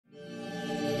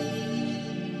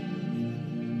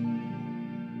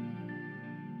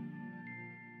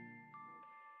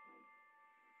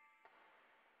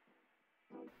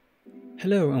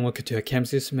Hello and welcome to a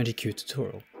ChamSys MagicQ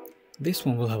tutorial. This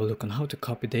one will have a look on how to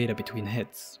copy data between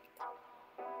heads.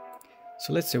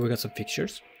 So let's say we got some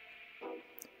fixtures,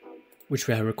 which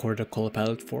we have recorded a color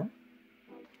palette for.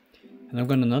 And I've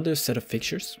got another set of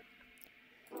fixtures,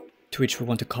 to which we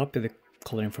want to copy the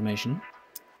color information.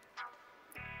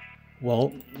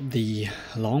 Well, the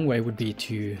long way would be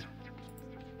to,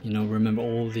 remember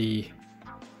all the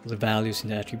values in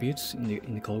the attributes in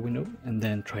the color window, and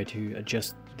then try to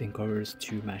adjust the encoders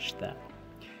to match that.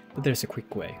 But there's a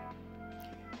quick way.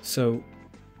 So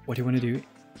what you want to do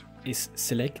is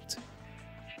select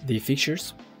the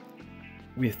fixtures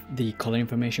with the color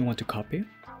information you want to copy.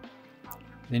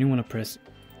 Then you want to press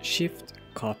Shift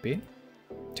Copy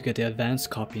to get the advanced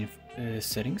copy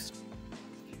settings.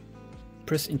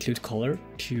 Press Include Color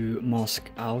to mask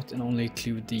out and only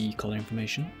include the color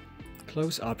information.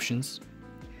 Close Options.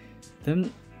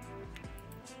 Then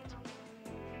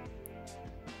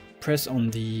press on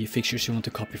the fixtures you want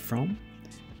to copy from,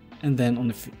 and then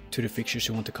on to the fixtures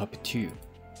you want to copy to.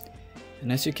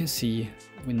 And as you can see,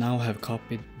 we now have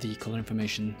copied the color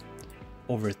information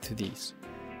over to these,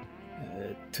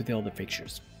 to the other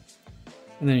fixtures.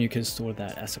 And then you can store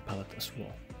that as a palette as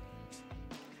well.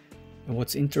 And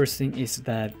what's interesting is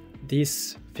that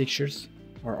these fixtures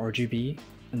are RGB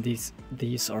and these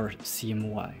are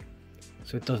CMY.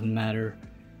 So it doesn't matter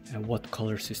what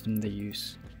color system they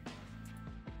use.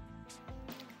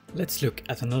 Let's look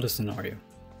at another scenario.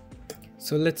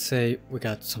 So let's say we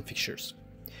got some fixtures.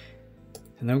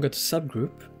 And then we got a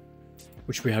subgroup,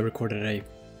 which we have recorded a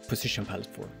position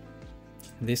palette for.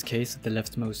 In this case, the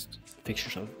leftmost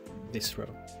fixtures of this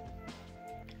row.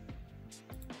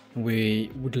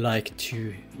 We would like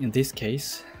to, in this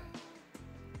case,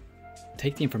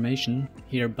 take the information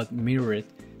here but mirror it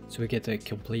so we get a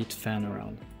complete fan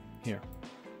around here.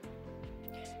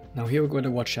 Now here we're going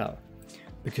to watch out,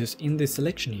 because in this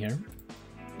selection here,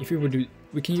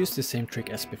 we can use the same trick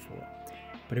as before,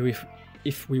 but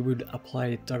if we would apply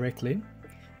it directly,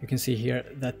 you can see here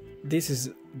that this is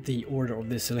the order of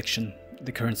the selection,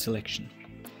 the current selection.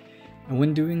 And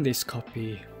when doing this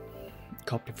copy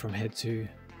from head to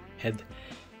head,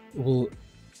 we'll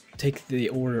take the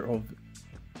order of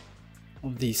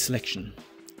the selection.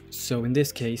 So in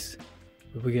this case,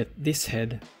 we get this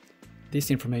head,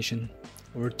 this information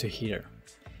over to here.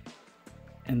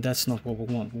 And that's not what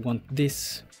we want. We want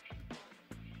this,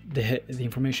 the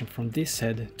information from this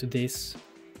head to this,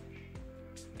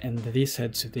 and this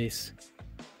head to this.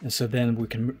 And so then we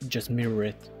can just mirror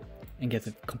it and get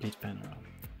a complete pan around.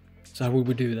 So how would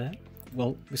we do that?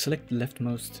 Well, we select the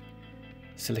leftmost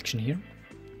selection here,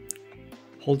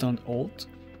 hold down Alt,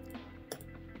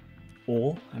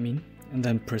 and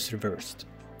then press reversed.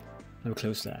 Now we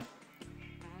close that.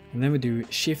 And then we do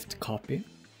Shift Copy,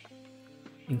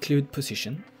 include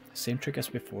position, same trick as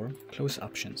before, close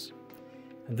options.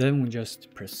 And then we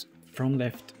just press from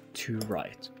left to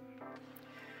right.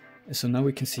 And so now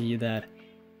we can see that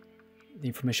the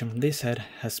information from this head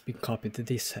has been copied to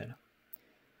this head.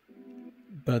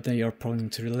 But they are pointing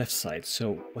to the left side,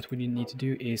 so what we need to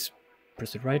do is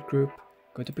press the right group,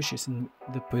 go to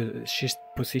the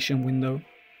position window,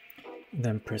 and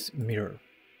then press mirror.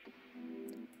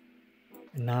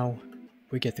 And now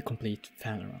we get the complete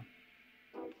fan around.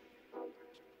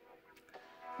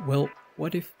 Well,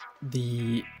 what if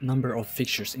the number of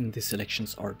fixtures in these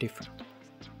selections are different?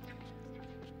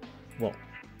 Well,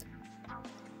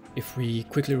 if we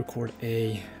quickly record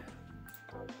a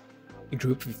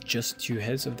group with just 2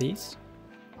 heads of these,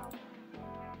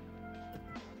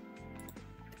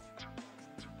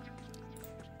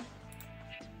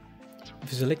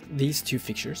 if we select these 2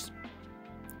 fixtures,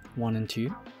 1 and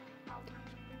 2,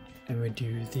 and we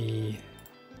do the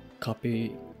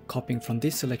copying from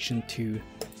this selection to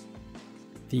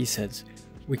these heads,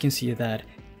 we can see that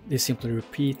they simply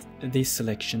repeat these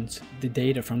selections, the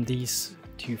data from these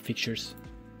 2 fixtures,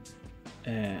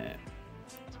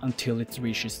 until it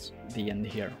reaches the end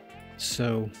here.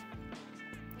 So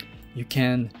you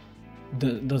can,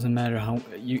 doesn't matter how,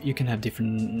 you can have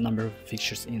different number of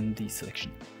fixtures in the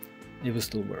selection. It will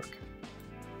still work.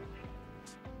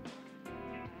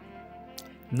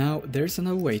 Now there's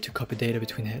another way to copy data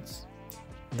between heads,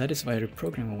 and that is via the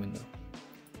programming window.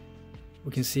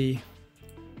 We can see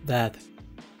that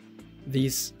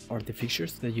these are the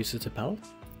fixtures that use the palette.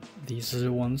 These are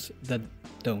the ones that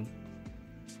don't.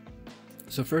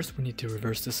 So first we need to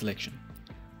reverse the selection.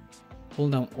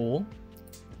 Hold down Alt,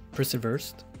 press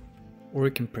reversed, or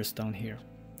you can press down here.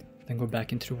 Then go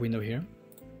back into the window here.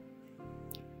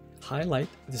 Highlight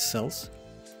the cells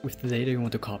with the data you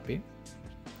want to copy.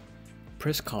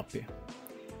 Press copy.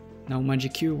 Now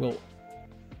MagicQ will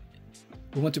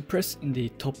We want to press in the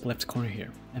top left corner here,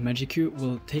 and MagicQ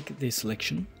will take this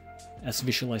selection as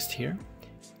visualized here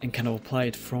and kind of apply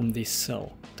it from this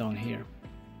cell down here.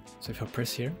 So if I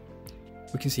press here,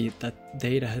 we can see that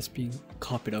data has been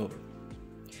copied over.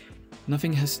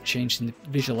 Nothing has changed in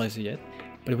the visualizer yet,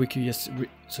 but we can just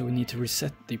so we need to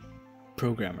reset the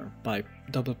programmer by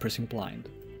double pressing blind.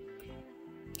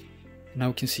 Now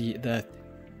we can see that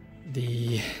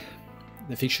the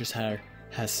fixtures here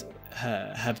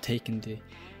have taken the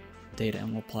data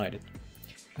and applied it.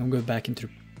 And we'll go back into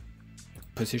the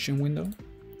position window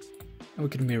and we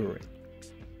can mirror it.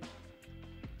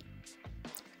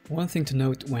 One thing to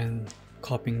note when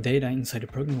copying data inside the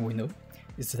programming window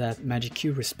is that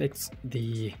MagicQ respects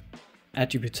the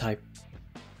attribute type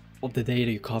of the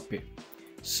data you copy.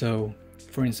 So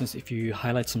for instance, if you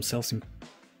highlight some cells in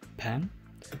pan,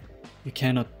 you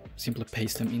cannot simply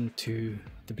paste them into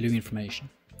the blue information.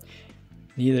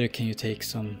 Neither can you take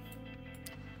some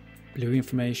blue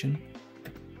information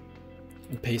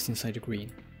and paste inside the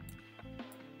green.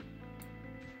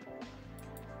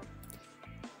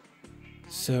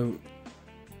 So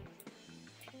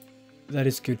that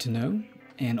is good to know,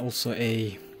 and also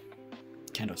a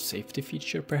kind of safety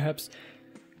feature perhaps.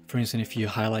 For instance, if you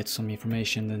highlight some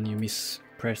information and you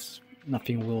mispress,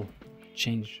 nothing will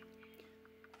change.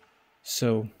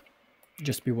 So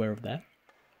just beware of that.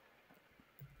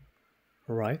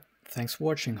 Alright, thanks for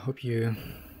watching. Hope you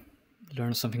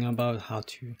learned something about how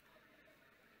to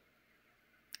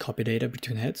copy data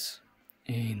between heads,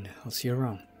 and I'll see you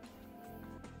around.